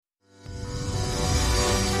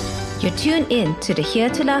You're tuned in to the Here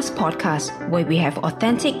to Last podcast, where we have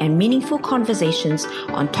authentic and meaningful conversations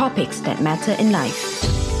on topics that matter in life.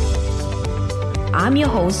 I'm your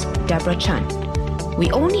host, Deborah Chan. We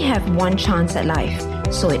only have one chance at life,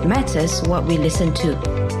 so it matters what we listen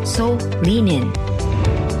to. So lean in.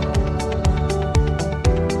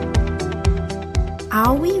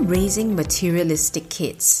 Are we raising materialistic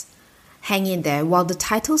kids? Hang in there. While the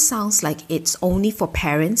title sounds like it's only for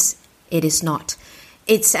parents, it is not.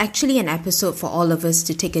 It's actually an episode for all of us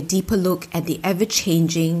to take a deeper look at the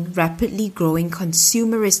ever-changing, rapidly growing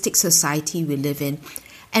consumeristic society we live in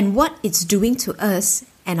and what it's doing to us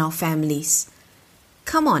and our families.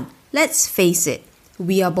 Come on, let's face it.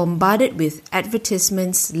 We are bombarded with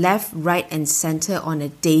advertisements left, right and center on a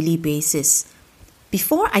daily basis.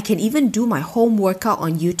 Before I can even do my home workout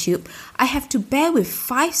on YouTube, I have to bear with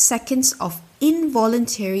 5 seconds of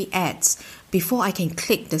involuntary ads before I can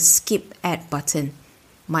click the skip ad button.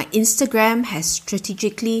 My Instagram has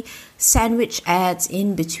strategically sandwiched ads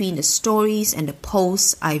in between the stories and the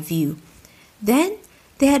posts I view. Then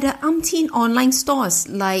there are the umpteen online stores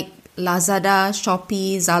like Lazada,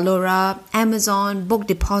 Shopee, Zalora, Amazon, Book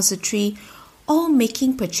Depository, all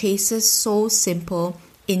making purchases so simple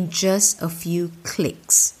in just a few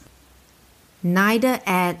clicks. Neither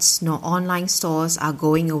ads nor online stores are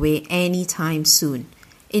going away anytime soon.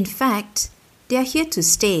 In fact, they are here to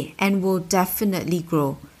stay and will definitely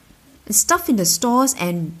grow. Stuff in the stores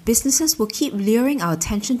and businesses will keep luring our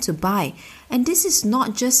attention to buy. And this is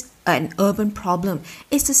not just an urban problem.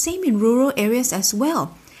 It's the same in rural areas as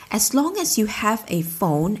well. As long as you have a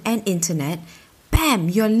phone and internet, bam,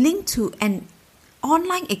 you're linked to an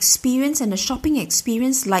online experience and a shopping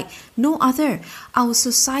experience like no other. Our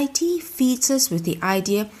society feeds us with the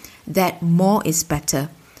idea that more is better.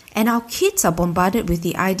 And our kids are bombarded with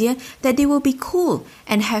the idea that they will be cool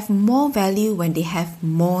and have more value when they have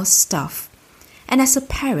more stuff. And as a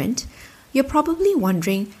parent, you're probably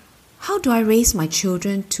wondering, how do I raise my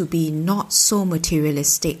children to be not so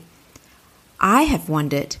materialistic? I have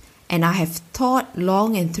wondered, and I have thought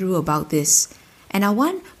long and through about this. And I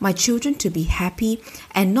want my children to be happy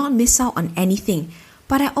and not miss out on anything.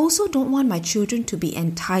 But I also don't want my children to be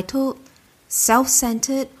entitled,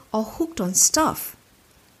 self-centered, or hooked on stuff.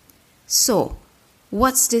 So,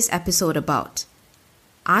 what's this episode about?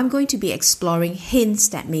 I'm going to be exploring hints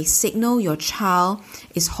that may signal your child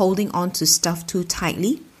is holding on to stuff too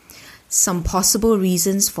tightly, some possible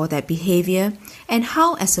reasons for that behavior, and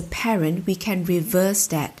how as a parent we can reverse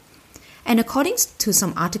that. And according to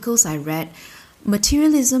some articles I read,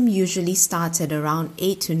 materialism usually starts at around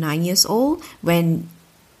 8 to 9 years old when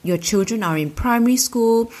your children are in primary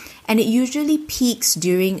school, and it usually peaks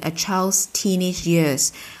during a child's teenage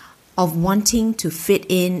years of wanting to fit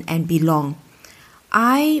in and belong.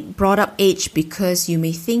 I brought up age because you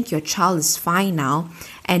may think your child is fine now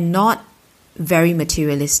and not very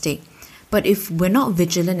materialistic. But if we're not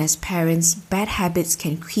vigilant as parents, bad habits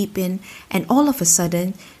can creep in, and all of a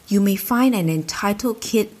sudden, you may find an entitled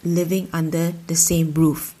kid living under the same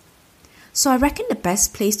roof. So I reckon the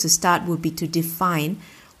best place to start would be to define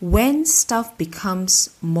when stuff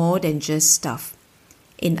becomes more than just stuff.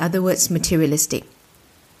 In other words, materialistic.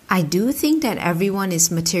 I do think that everyone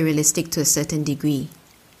is materialistic to a certain degree.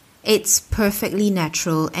 It's perfectly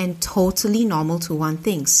natural and totally normal to want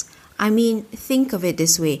things. I mean, think of it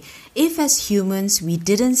this way. If as humans we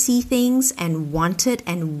didn't see things and wanted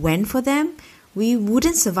and went for them, we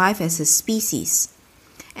wouldn't survive as a species.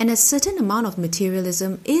 And a certain amount of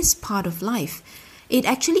materialism is part of life. It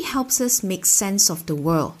actually helps us make sense of the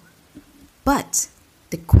world. But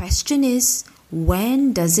the question is,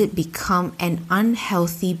 when does it become an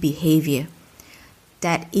unhealthy behavior?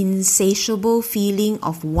 That insatiable feeling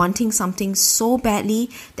of wanting something so badly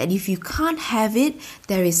that if you can't have it,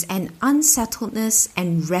 there is an unsettledness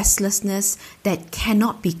and restlessness that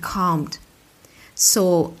cannot be calmed.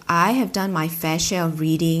 So I have done my fair share of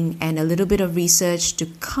reading and a little bit of research to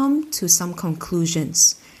come to some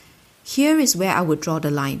conclusions. Here is where I would draw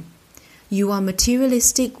the line. You are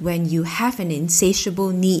materialistic when you have an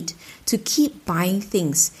insatiable need to keep buying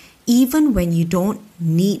things, even when you don't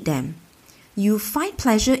need them. You find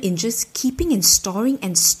pleasure in just keeping and storing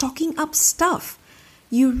and stocking up stuff.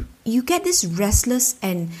 You get this restless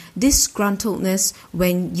and disgruntledness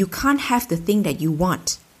when you can't have the thing that you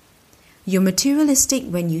want. You're materialistic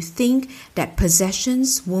when you think that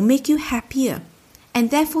possessions will make you happier, and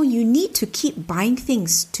therefore you need to keep buying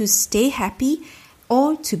things to stay happy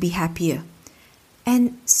or to be happier.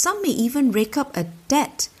 And some may even rake up a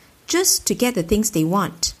debt just to get the things they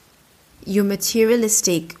want. You're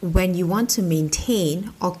materialistic when you want to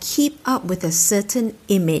maintain or keep up with a certain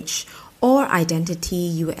image or identity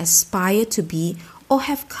you aspire to be or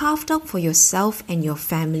have carved out for yourself and your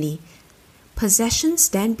family. Possessions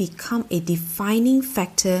then become a defining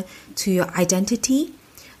factor to your identity,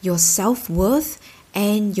 your self-worth,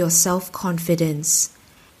 and your self-confidence.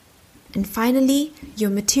 And finally, you're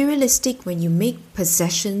materialistic when you make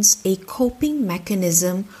possessions a coping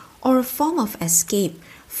mechanism or a form of escape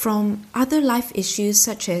from other life issues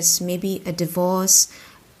such as maybe a divorce,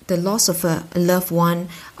 the loss of a loved one,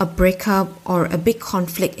 a breakup, or a big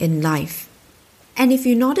conflict in life. And if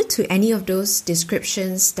you nodded to any of those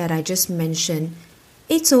descriptions that I just mentioned,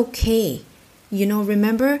 it's okay.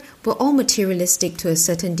 Remember, we're all materialistic to a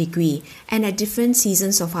certain degree, and at different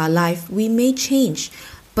seasons of our life, we may change.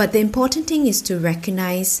 But the important thing is to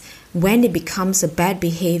recognize when it becomes a bad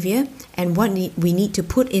behavior and what we need to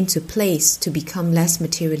put into place to become less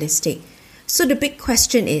materialistic. So the big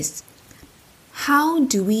question is, how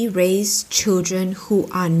do we raise children who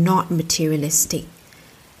are not materialistic?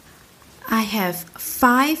 I have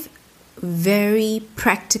 5 very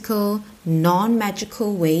practical,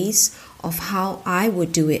 non-magical ways of how I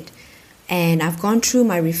would do it. And I've gone through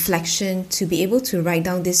my reflection to be able to write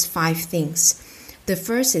down these 5 things. The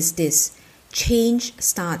first is this: change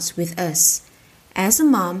starts with us. As a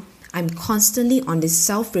mom, I'm constantly on this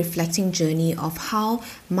self-reflecting journey of how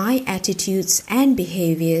my attitudes and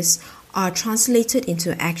behaviors are translated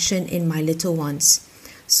into action in my little ones.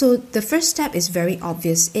 So the first step is very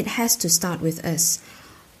obvious. It has to start with us.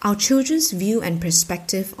 Our children's view and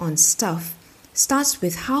perspective on stuff starts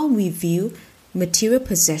with how we view material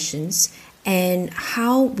possessions and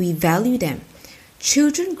how we value them.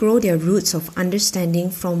 Children grow their roots of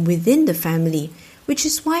understanding from within the family, which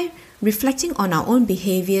is why reflecting on our own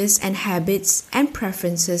behaviors and habits and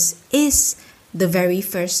preferences is the very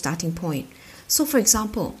first starting point. So for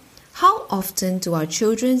example, how often do our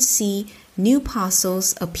children see new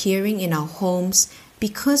parcels appearing in our homes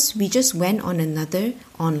because we just went on another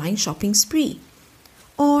online shopping spree?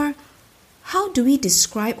 Or how do we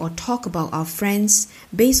describe or talk about our friends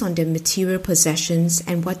based on their material possessions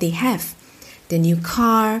and what they have? The new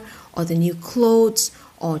car, or the new clothes,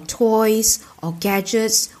 or toys, or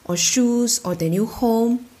gadgets, or shoes, or the new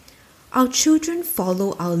home. Our children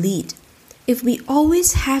follow our lead. If we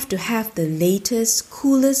always have to have the latest,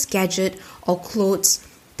 coolest gadget or clothes,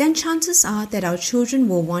 then chances are that our children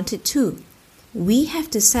will want it too. We have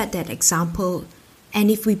to set that example, and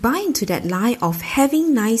if we buy into that lie of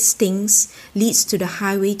having nice things leads to the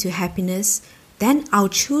highway to happiness, then our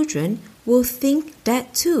children will think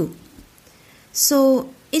that too. So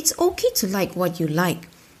it's okay to like what you like,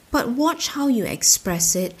 but watch how you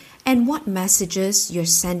express it and what messages you're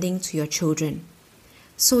sending to your children.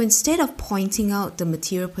 So instead of pointing out the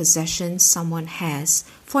material possessions someone has,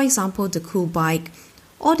 for example, the cool bike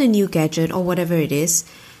or the new gadget or whatever it is,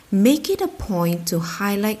 make it a point to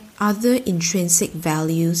highlight other intrinsic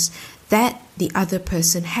values that the other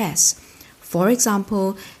person has. For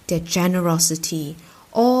example, their generosity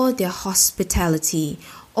or their hospitality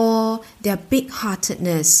or their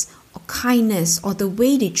big-heartedness or kindness or the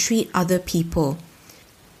way they treat other people.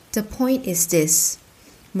 The point is this: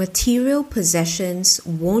 material possessions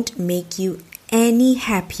won't make you any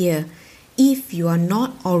happier if you are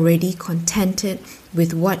not already contented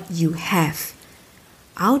with what you have.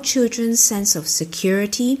 Our children's sense of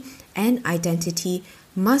security and identity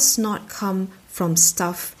must not come from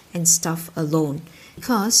stuff and stuff alone,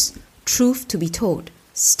 because, truth to be told,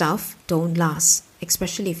 stuff don't last,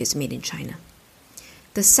 especially if it's made in China.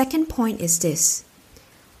 The second point is this: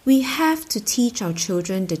 we have to teach our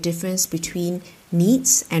children the difference between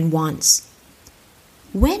needs and wants.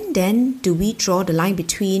 When then do we draw the line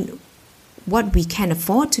between what we can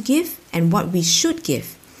afford to give and what we should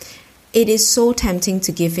give? It is so tempting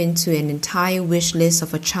to give in to an entire wish list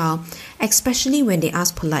of a child, especially when they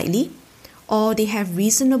ask politely or they have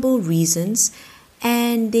reasonable reasons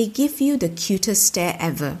and they give you the cutest stare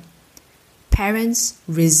ever. Parents,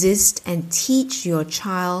 resist and teach your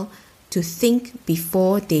child to think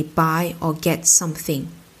before they buy or get something.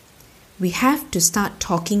 We have to start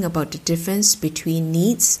talking about the difference between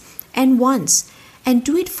needs and wants, and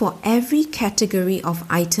do it for every category of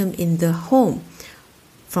item in the home,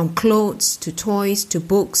 from clothes to toys to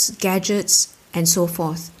books, gadgets, and so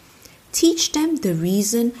forth. Teach them the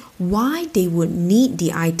reason why they would need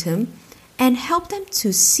the item and help them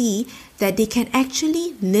to see that they can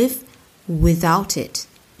actually live without it.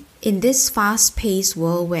 In this fast-paced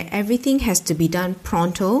world where everything has to be done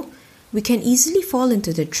pronto, we can easily fall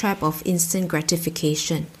into the trap of instant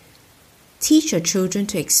gratification. Teach your children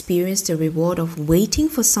to experience the reward of waiting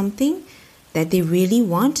for something that they really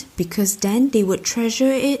want, because then they would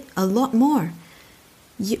treasure it a lot more.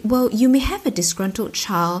 You may have a disgruntled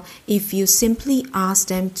child if you simply ask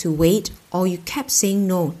them to wait or you kept saying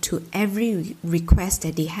no to every request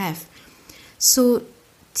that they have. So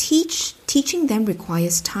teaching them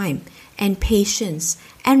requires time and patience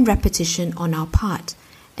and repetition on our part,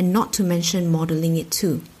 and not to mention modeling it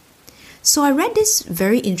too. So I read this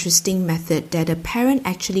very interesting method that a parent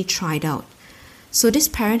actually tried out. So this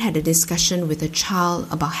parent had a discussion with a child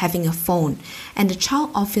about having a phone, and the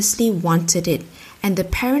child obviously wanted it, and the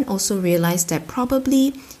parent also realized that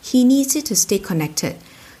probably he needs it to stay connected.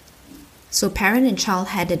 So parent and child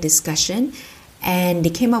had a discussion, and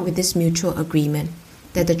they came up with this mutual agreement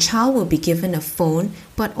that the child will be given a phone,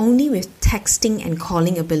 but only with texting and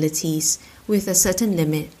calling abilities with a certain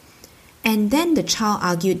limit. And then the child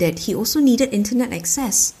argued that he also needed internet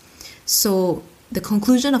access. So the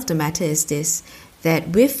conclusion of the matter is this, that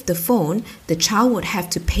with the phone, the child would have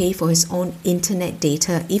to pay for his own internet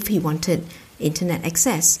data if he wanted internet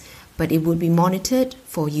access, but it would be monitored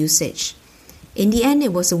for usage. In the end,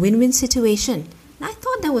 it was a win-win situation. And I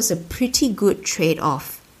thought that was a pretty good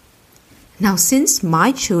trade-off. Now, since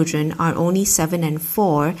my children are only 7 and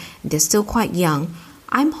 4, they're still quite young,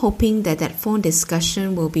 I'm hoping that phone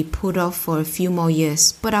discussion will be put off for a few more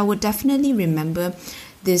years, but I would definitely remember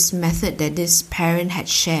this method that this parent had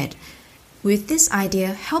shared. With this idea,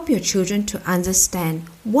 help your children to understand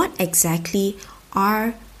what exactly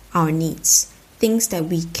are our needs, things that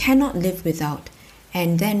we cannot live without,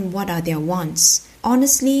 and then what are their wants.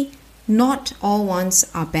 Honestly, not all wants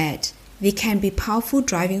are bad. They can be powerful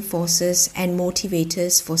driving forces and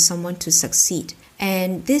motivators for someone to succeed.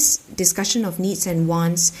 And this discussion of needs and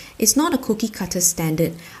wants is not a cookie-cutter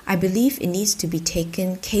standard. I believe it needs to be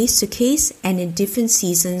taken case to case and in different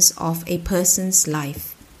seasons of a person's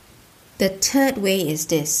life. The third way is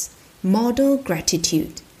this: model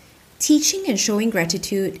gratitude. Teaching and showing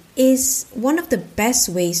gratitude is one of the best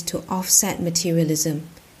ways to offset materialism.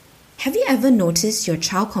 Have you ever noticed your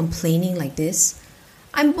child complaining like this?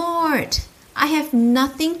 I'm bored. I have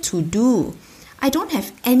nothing to do. I don't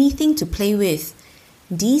have anything to play with.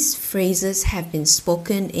 These phrases have been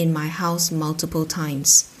spoken in my house multiple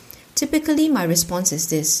times. Typically, my response is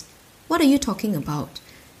this: what are you talking about?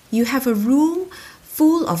 You have a room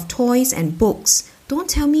full of toys and books. Don't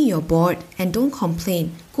tell me you're bored and don't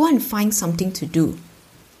complain. Go and find something to do.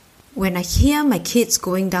 When I hear my kids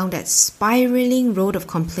going down that spiraling road of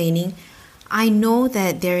complaining, I know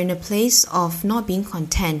that they're in a place of not being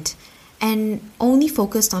content and only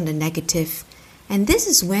focused on the negative. And this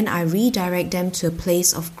is when I redirect them to a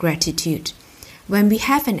place of gratitude. When we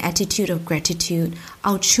have an attitude of gratitude,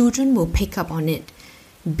 our children will pick up on it.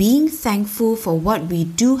 Being thankful for what we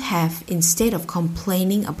do have instead of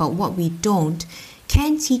complaining about what we don't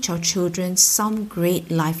can teach our children some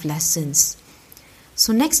great life lessons.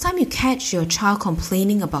 So next time you catch your child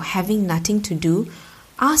complaining about having nothing to do,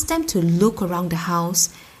 ask them to look around the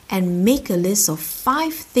house and make a list of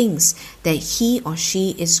 5 things that he or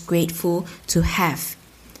she is grateful to have.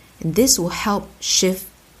 And this will help shift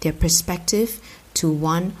their perspective to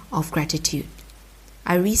one of gratitude.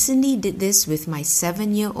 I recently did this with my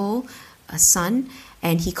 7-year-old son,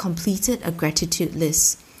 and he completed a gratitude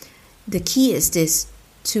list. The key is this: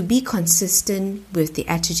 to be consistent with the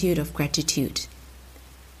attitude of gratitude.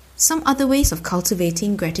 Some other ways of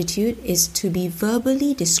cultivating gratitude is to be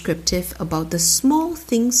verbally descriptive about the small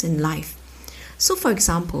things in life. So for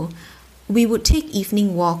example, we would take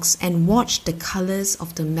evening walks and watch the colors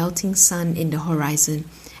of the melting sun in the horizon,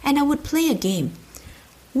 and I would play a game.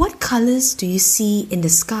 What colors do you see in the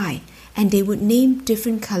sky? And they would name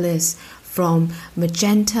different colors from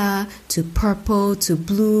magenta to purple to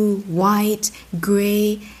blue, white,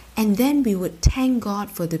 gray, and then we would thank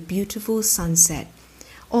God for the beautiful sunset.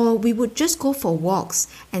 Or we would just go for walks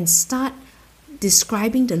and start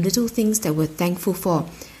describing the little things that we're thankful for.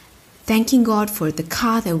 Thanking God for the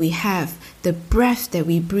car that we have, the breath that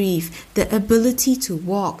we breathe, the ability to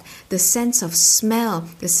walk, the sense of smell,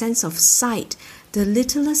 the sense of sight, the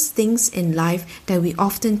littlest things in life that we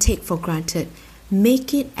often take for granted.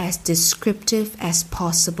 Make it as descriptive as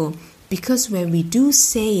possible, because when we do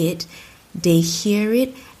say it, they hear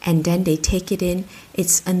it and then they take it in.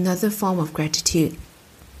 It's another form of gratitude.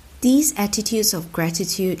 These attitudes of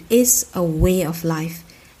gratitude is a way of life,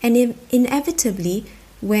 and inevitably,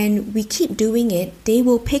 when we keep doing it, they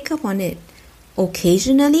will pick up on it.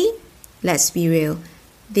 Occasionally, let's be real,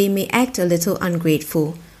 they may act a little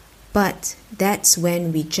ungrateful, but that's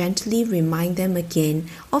when we gently remind them again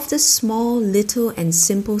of the small, little, and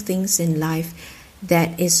simple things in life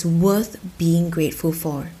that is worth being grateful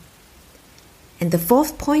for. And the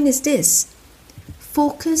 4th point is this: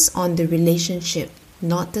 focus on the relationship,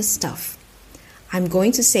 not the stuff. I'm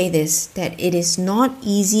going to say this, that it is not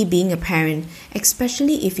easy being a parent,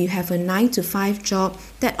 especially if you have a 9 to 5 job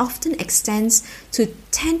that often extends to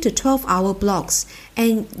 10 to 12 hour blocks,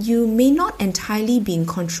 and you may not entirely be in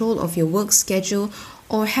control of your work schedule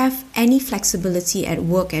or have any flexibility at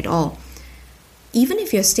work at all. Even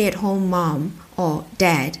if you're a stay-at-home mom or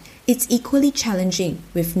dad, it's equally challenging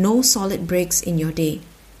with no solid breaks in your day.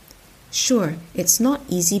 Sure, it's not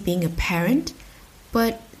easy being a parent,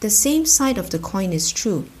 but the same side of the coin is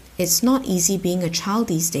true. It's not easy being a child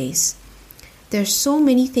these days. There are so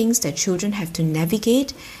many things that children have to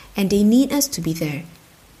navigate, and they need us to be there.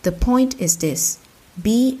 The point is this: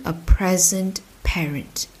 be a present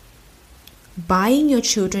parent. Buying your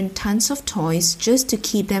children tons of toys just to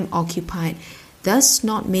keep them occupied does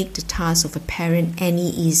not make the task of a parent any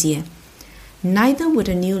easier. Neither would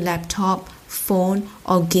a new laptop, phone,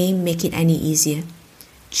 or game make it any easier.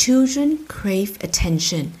 Children crave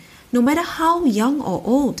attention, no matter how young or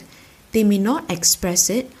old. They may not express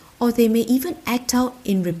it, or they may even act out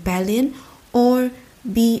in rebellion or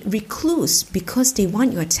be recluse because they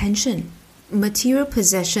want your attention. Material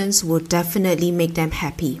possessions will definitely make them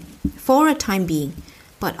happy, for a time being,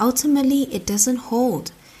 but ultimately it doesn't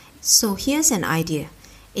hold. So here's an idea.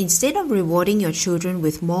 Instead of rewarding your children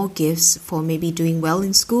with more gifts for maybe doing well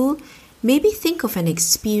in school, maybe think of an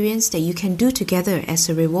experience that you can do together as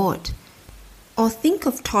a reward. Or think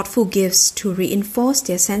of thoughtful gifts to reinforce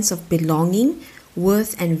their sense of belonging,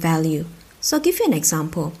 worth, and value. So I'll give you an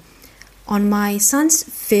example. On my son's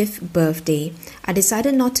 5th birthday, I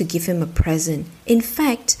decided not to give him a present. In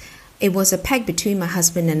fact, it was a pact between my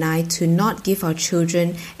husband and I to not give our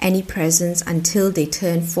children any presents until they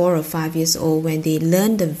turn 4 or 5 years old, when they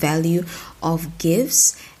learn the value of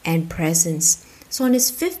gifts and presents. So on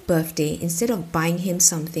his 5th birthday, instead of buying him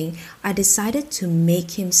something, I decided to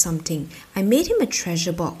make him something. I made him a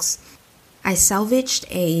treasure box. I salvaged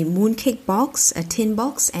a mooncake box, a tin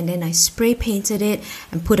box, and then I spray painted it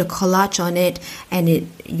and put a collage on it, and it,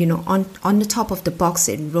 on the top of the box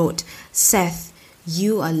it wrote, "Seth,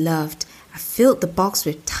 you are loved." I filled the box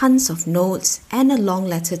with tons of notes and a long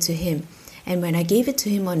letter to him. And when I gave it to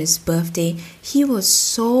him on his birthday, he was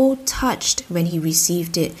so touched when he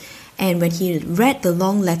received it. And when he read the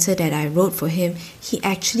long letter that I wrote for him, he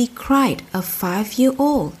actually cried, a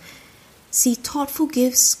 5-year-old. See, thoughtful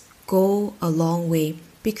gifts go a long way,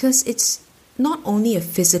 because it's not only a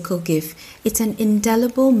physical gift, it's an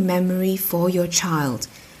indelible memory for your child.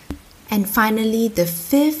 And finally, the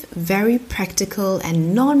 5th very practical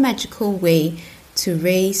and non-magical way to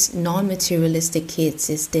raise non-materialistic kids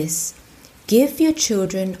is this: give your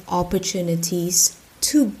children opportunities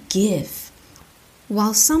to give.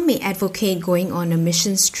 While some may advocate going on a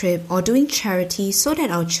missions trip or doing charity so that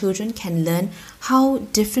our children can learn how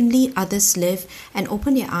differently others live and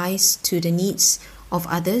open their eyes to the needs of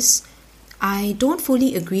others, I don't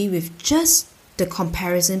fully agree with just the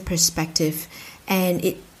comparison perspective.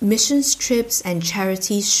 And missions trips and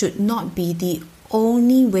charities should not be the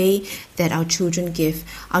only way that our children give.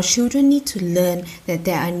 Our children need to learn that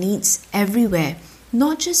there are needs everywhere,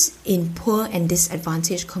 not just in poor and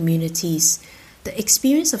disadvantaged communities. The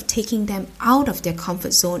experience of taking them out of their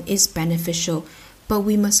comfort zone is beneficial, but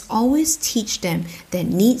we must always teach them that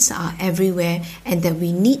needs are everywhere and that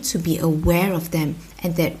we need to be aware of them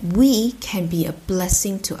and that we can be a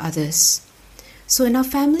blessing to others. So in our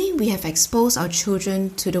family, we have exposed our children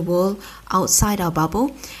to the world outside our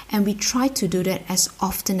bubble, and we try to do that as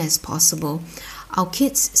often as possible. Our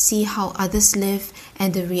kids see how others live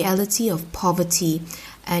and the reality of poverty.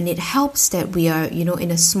 And it helps that we are,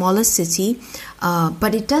 in a smaller city,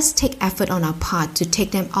 but it does take effort on our part to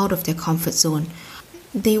take them out of their comfort zone.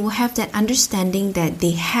 They will have that understanding that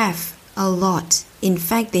they have a lot. In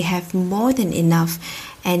fact, they have more than enough,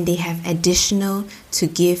 and they have additional to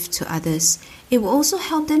give to others. It will also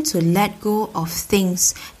help them to let go of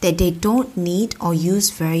things that they don't need or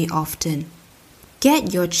use very often.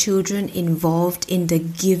 Get your children involved in the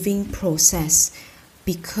giving process,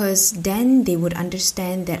 because then they would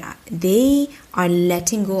understand that they are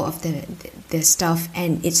letting go of the stuff,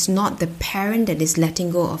 and it's not the parent that is letting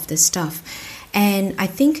go of the stuff. And I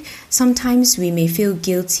think sometimes we may feel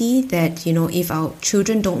guilty that, if our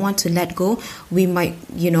children don't want to let go, we might,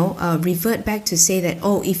 revert back to say that,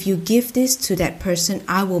 oh, if you give this to that person,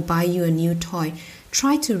 I will buy you a new toy.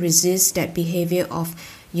 Try to resist that behavior of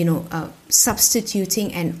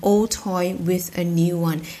substituting an old toy with a new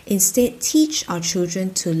one. Instead, teach our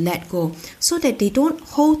children to let go so that they don't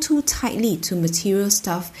hold too tightly to material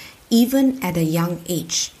stuff, even at a young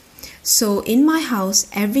age. So in my house,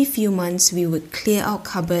 every few months, we would clear out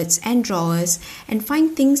cupboards and drawers and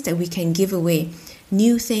find things that we can give away.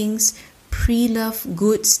 New things, pre-loved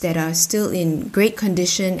goods that are still in great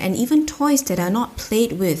condition, and even toys that are not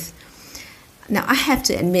played with. Now, I have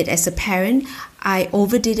to admit, as a parent, I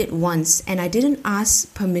overdid it once, and I didn't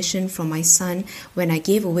ask permission from my son when I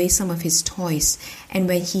gave away some of his toys. And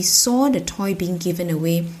when he saw the toy being given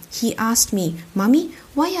away, he asked me, "Mommy,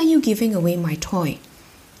 why are you giving away my toy?"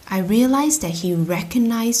 I realized that he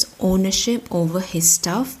recognized ownership over his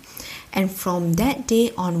stuff, and from that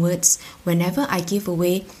day onwards, whenever I give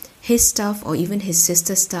away his stuff or even his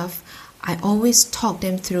sister's stuff, I always talk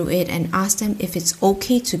them through it and ask them if it's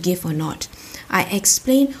okay to give or not. I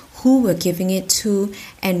explain who we're giving it to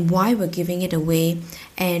and why we're giving it away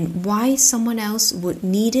and why someone else would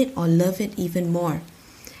need it or love it even more.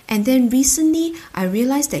 And then recently, I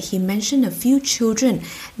realized that he mentioned a few children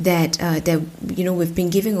that we've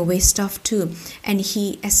been giving away stuff to, and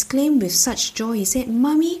he exclaimed with such joy. He said,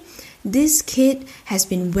 "Mommy, this kid has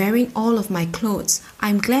been wearing all of my clothes.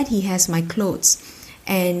 I'm glad he has my clothes."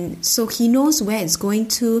 And so he knows where it's going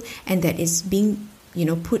to and that it's being,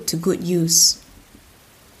 put to good use.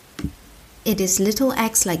 It is little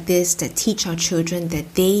acts like this that teach our children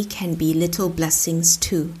that they can be little blessings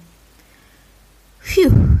too.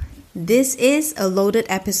 Phew, this is a loaded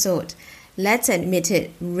episode. Let's admit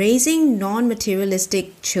it, raising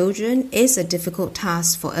non-materialistic children is a difficult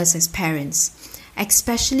task for us as parents,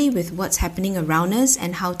 especially with what's happening around us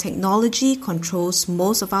and how technology controls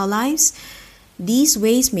most of our lives. These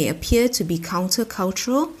ways may appear to be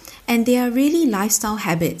countercultural, and they are really lifestyle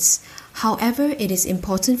habits. However, it is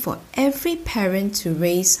important for every parent to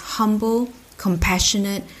raise humble,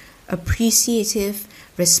 compassionate, appreciative,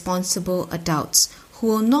 responsible adults who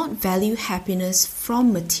will not value happiness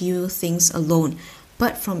from material things alone,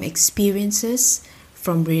 but from experiences,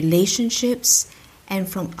 from relationships, and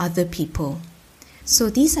from other people. So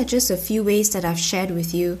these are just a few ways that I've shared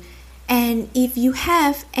with you. And if you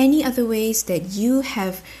have any other ways that you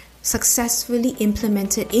have successfully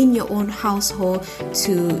implemented in your own household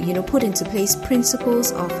to, put into place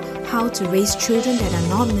principles of how to raise children that are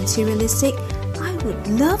not materialistic, I would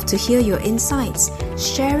love to hear your insights.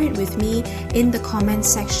 Share it with me in the comment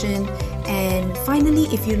section. And finally,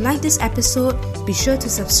 if you like this episode, be sure to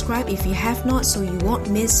subscribe if you have not so you won't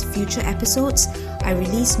miss future episodes. I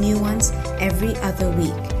release new ones every other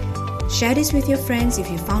week. Share this with your friends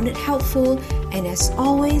if you found it helpful. And as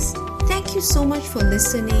always, thank you so much for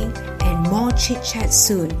listening, and more chit chat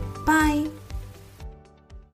soon.